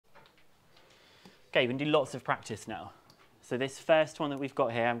Okay, we can do lots of practice now. So this first one that we've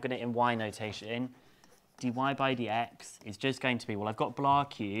got here, I'm going to in y notation. dy by dx is just going to be, well, I've got blah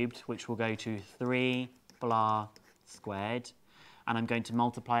cubed, which will go to 3 blah squared. And I'm going to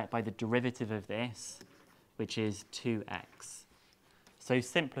multiply it by the derivative of this, which is 2x. So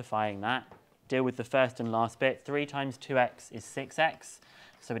simplifying that, deal with the first and last bit. 3 times 2x is 6x.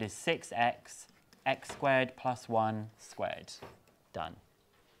 So it is 6x, x squared plus 1 squared. Done.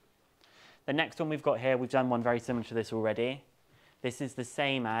 The next one we've got here, we've done one very similar to this already. This is the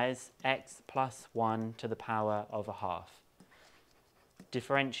same as x plus 1 to the power of a half.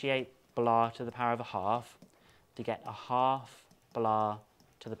 Differentiate blah to the power of a half to get a half blah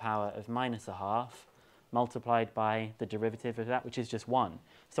to the power of minus a half multiplied by the derivative of that, which is just 1.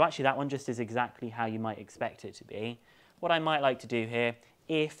 So actually that one just is exactly how you might expect it to be. What I might like to do here,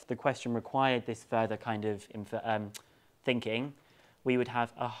 if the question required this further kind of thinking, we would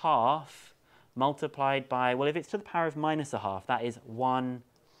have a half multiplied by, well, if it's to the power of minus a half, that is 1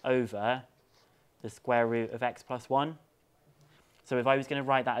 over the square root of x plus 1. So if I was going to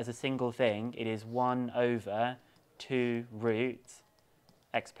write that as a single thing, it is 1 over 2 root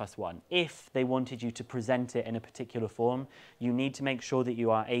x plus 1. If they wanted you to present it in a particular form, you need to make sure that you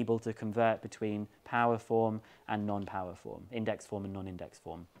are able to convert between power form and non-power form, index form and non-index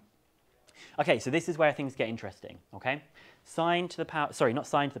form. Okay, so this is where things get interesting, okay? Sine to the power, sorry, not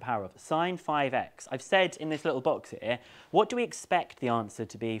sine to the power of, sine 5x. I've said in this little box here, what do we expect the answer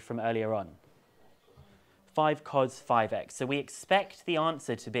to be from earlier on? 5 cos 5x. So we expect the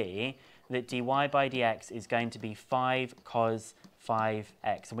answer to be that dy by dx is going to be 5 cos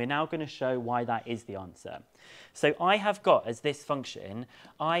 5x. And we're now going to show why that is the answer. So I have got, as this function,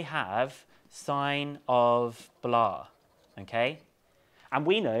 I have sine of blah, okay? And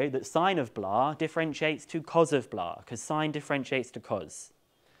we know that sine of blah differentiates to cos of blah, because sine differentiates to cos.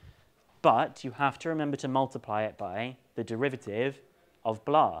 But you have to remember to multiply it by the derivative of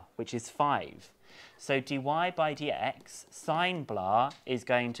blah, which is 5. So dy by dx, sine blah is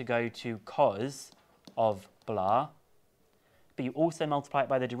going to go to cos of blah, but you also multiply it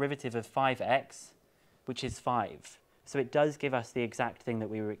by the derivative of 5x, which is 5. So it does give us the exact thing that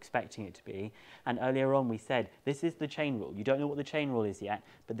we were expecting it to be. And earlier on we said, this is the chain rule. You don't know what the chain rule is yet,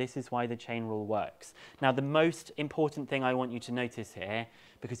 but this is why the chain rule works. Now, the most important thing I want you to notice here,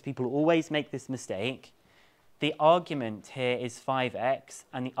 because people always make this mistake, the argument here is 5x,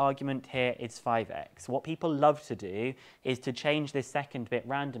 and the argument here is 5x. What people love to do is to change this second bit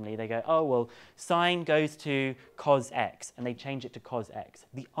randomly. They go, oh, well, sine goes to cos x, and they change it to cos x.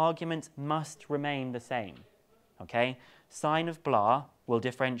 The arguments must remain the same. Okay, sine of blah will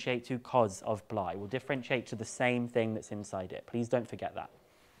differentiate to cos of blah. It will differentiate to the same thing that's inside it. Please don't forget that.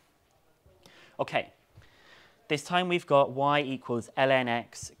 Okay, this time we've got y equals ln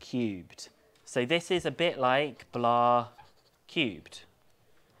x cubed. So this is a bit like blah cubed.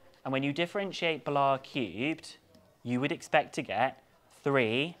 And when you differentiate blah cubed, you would expect to get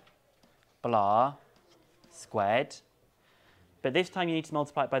 3 blah squared. But this time you need to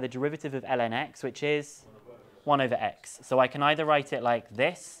multiply it by the derivative of ln x, which is 1 over x. So I can either write it like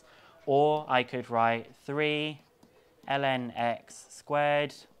this, or I could write 3 ln x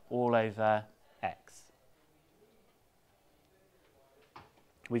squared all over x.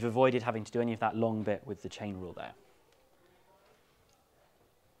 We've avoided having to do any of that long bit with the chain rule there.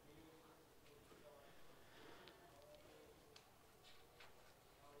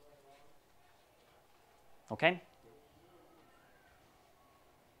 Okay?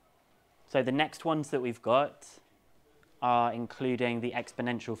 So the next ones that we've got are including the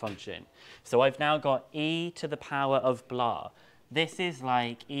exponential function. So I've now got e to the power of blah. This is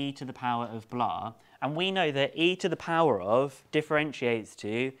like e to the power of blah. And we know that e to the power of differentiates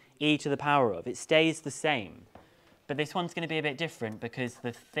to e to the power of. It stays the same. But this one's going to be a bit different because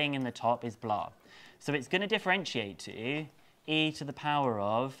the thing in the top is blah. So it's going to differentiate to e to the power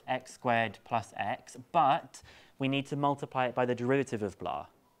of x squared plus x. But we need to multiply it by the derivative of blah.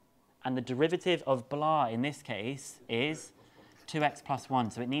 And the derivative of blah in this case is 2x plus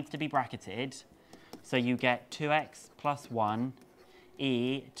 1. So it needs to be bracketed. So you get 2x plus 1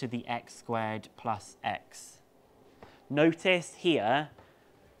 e to the x squared plus x. Notice here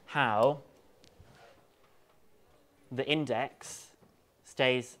how the index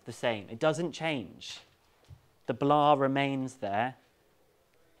stays the same. It doesn't change. The blah remains there.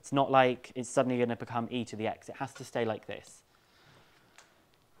 It's not like it's suddenly going to become e to the x. It has to stay like this.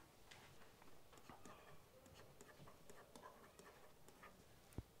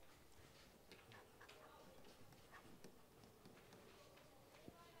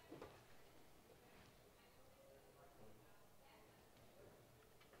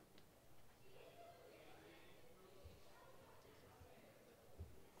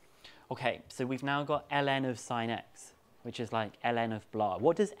 Okay, so we've now got ln of sine x, which is like ln of blah.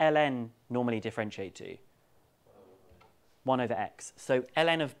 What does ln normally differentiate to? 1 over x. So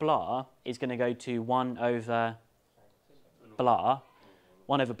ln of blah is going to go to 1 over blah,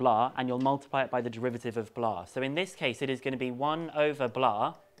 1 over blah, and you'll multiply it by the derivative of blah. So in this case, it is going to be 1 over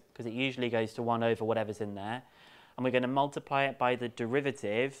blah, because it usually goes to 1 over whatever's in there, and we're going to multiply it by the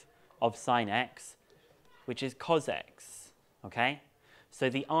derivative of sine x, which is cos x, okay? So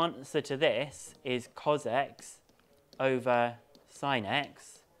the answer to this is cos x over sine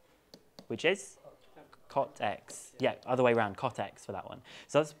x, which is cot x. Yeah, other way around, cot x for that one.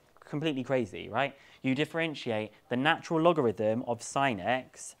 So that's completely crazy, right? You differentiate the natural logarithm of sine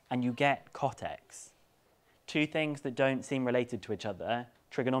x and you get cot x. Two things that don't seem related to each other,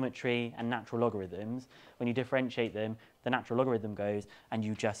 trigonometry and natural logarithms. When you differentiate them, the natural logarithm goes and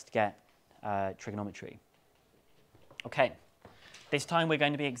you just get trigonometry. Okay, this time we're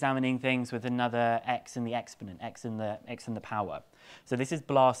going to be examining things with another x in the exponent, x in the power. So this is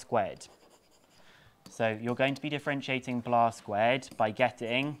blah squared. So you're going to be differentiating blah squared by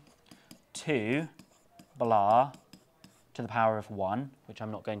getting 2 blah to the power of 1, which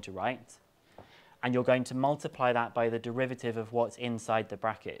I'm not going to write. And you're going to multiply that by the derivative of what's inside the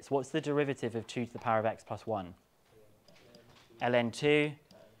brackets. What's the derivative of 2 to the power of x plus 1? ln 2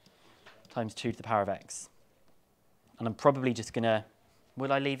 times 2 to the power of x. And I'm probably just going to,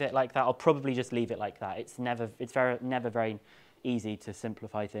 will I leave it like that? I'll probably just leave it like that. It's never very easy to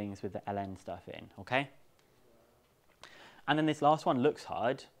simplify things with the ln stuff in, okay? And then this last one looks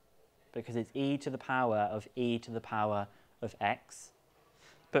hard because it's e to the power of x.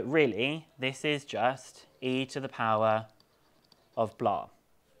 But really, this is just e to the power of blah.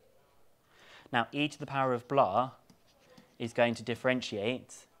 Now, e to the power of blah is going to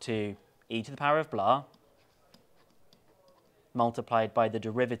differentiate to e to the power of blah multiplied by the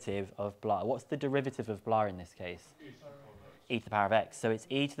derivative of blah. What's the derivative of blah in this case? E to the power of x. So it's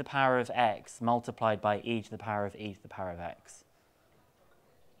e to the power of x multiplied by e to the power of e to the power of x.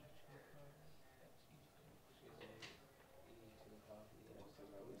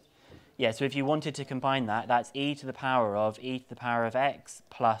 Yeah, so if you wanted to combine that, that's e to the power of x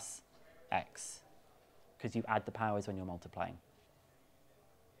plus x, because you add the powers when you're multiplying.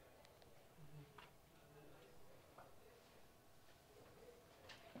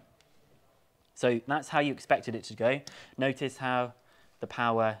 So that's how you expected it to go. Notice how the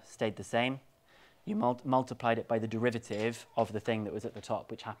power stayed the same. You multiplied it by the derivative of the thing that was at the top,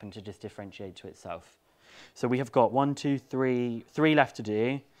 which happened to just differentiate to itself. So we have got 3 left to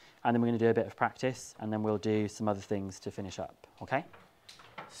do, and then we're going to do a bit of practice, and then we'll do some other things to finish up, okay?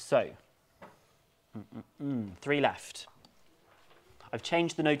 So, 3 left. I've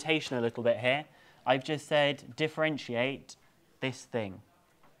changed the notation a little bit here. I've just said differentiate this thing.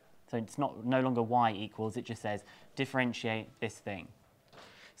 So it's no longer y equals, it just says differentiate this thing.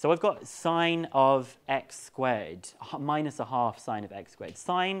 So I've got sine of x squared minus a half sine of x squared.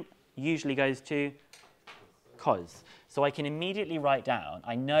 Sine usually goes to cos. So I can immediately write down,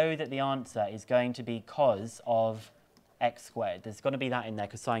 I know that the answer is going to be cos of x squared. There's got to be that in there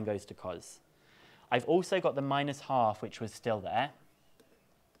because sine goes to cos. I've also got the minus half, which was still there.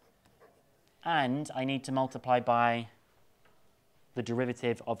 And I need to multiply by the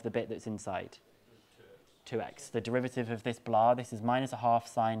derivative of the bit that's inside, 2x. The derivative of this blah, this is minus a half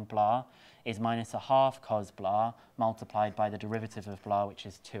sine blah, is minus a half cos blah multiplied by the derivative of blah, which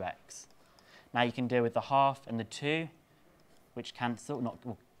is 2x. Now you can deal with the half and the 2, which cancel,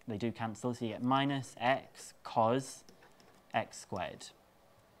 well, they do cancel, so you get minus x cos x squared.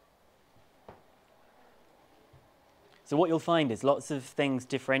 So what you'll find is lots of things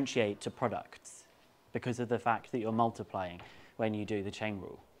differentiate to products because of the fact that you're multiplying when you do the chain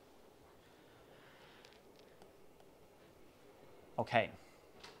rule. Okay,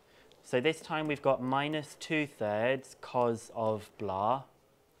 so this time we've got minus 2/3 cos of blah.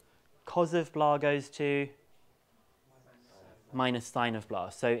 Cos of blah goes to minus sine of blah.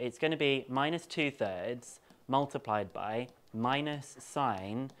 So it's going to be minus 2/3 multiplied by minus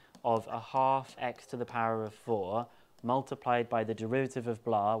sine of a half x to the power of 4 multiplied by the derivative of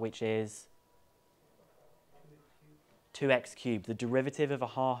blah, which is 2x cubed. The derivative of a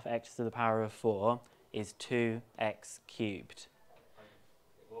half x to the power of 4 is 2x cubed.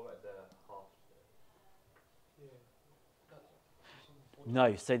 What about the half?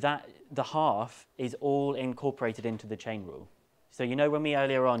 No, so that the half is all incorporated into the chain rule. So you know when we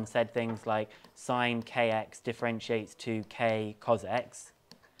earlier on said things like sine kx differentiates to k cos x,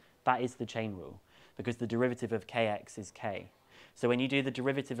 that is the chain rule because the derivative of kx is k. So when you do the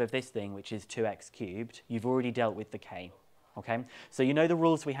derivative of this thing, which is 2x cubed, you've already dealt with the k. Okay, so you know the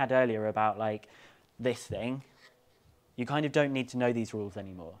rules we had earlier about like this thing? You kind of don't need to know these rules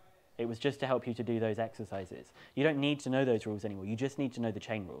anymore. It was just to help you to do those exercises. You don't need to know those rules anymore. You just need to know the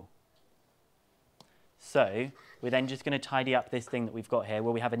chain rule. So we're then just going to tidy up this thing that we've got here.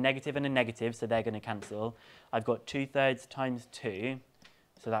 Well, we have a negative and a negative, so they're going to cancel. I've got 2/3 times 2,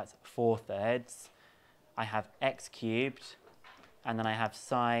 so that's 4/3. I have x cubed, and then I have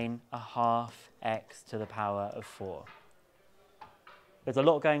sine a half x to the power of 4. There's a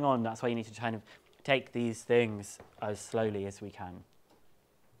lot going on. That's why you need to kind of take these things as slowly as we can.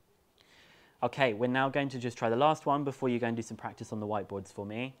 Okay, we're now going to just try the last one before you go and do some practice on the whiteboards for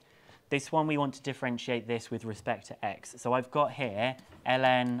me. This one, we want to differentiate this with respect to x. So I've got here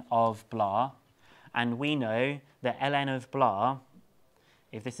ln of blah, and we know that ln of blah,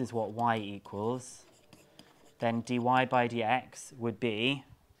 if this is what y equals, then dy by dx would be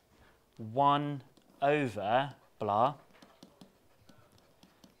 1 over blah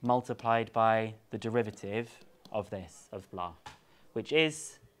multiplied by the derivative of this, of blah, which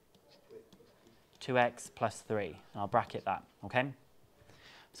is 2x plus 3. And I'll bracket that, okay?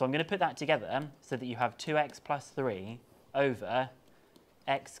 So I'm going to put that together so that you have 2x plus 3 over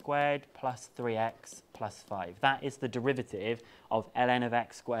x squared plus 3x plus 5. That is the derivative of ln of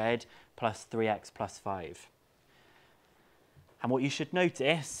x squared plus 3x plus 5. And what you should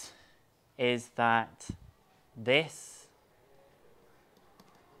notice is that this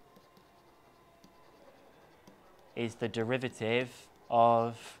is the derivative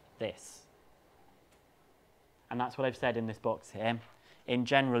of this. And that's what I've said in this box here. In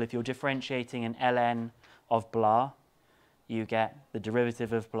general, if you're differentiating an ln of blah, you get the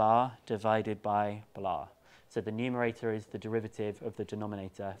derivative of blah divided by blah. So the numerator is the derivative of the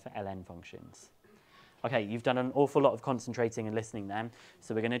denominator for ln functions. Okay, you've done an awful lot of concentrating and listening then.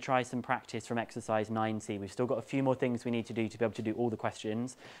 So we're going to try some practice from exercise 9C. We've still got a few more things we need to do to be able to do all the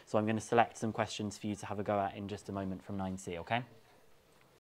questions. So I'm going to select some questions for you to have a go at in just a moment from 9C, okay?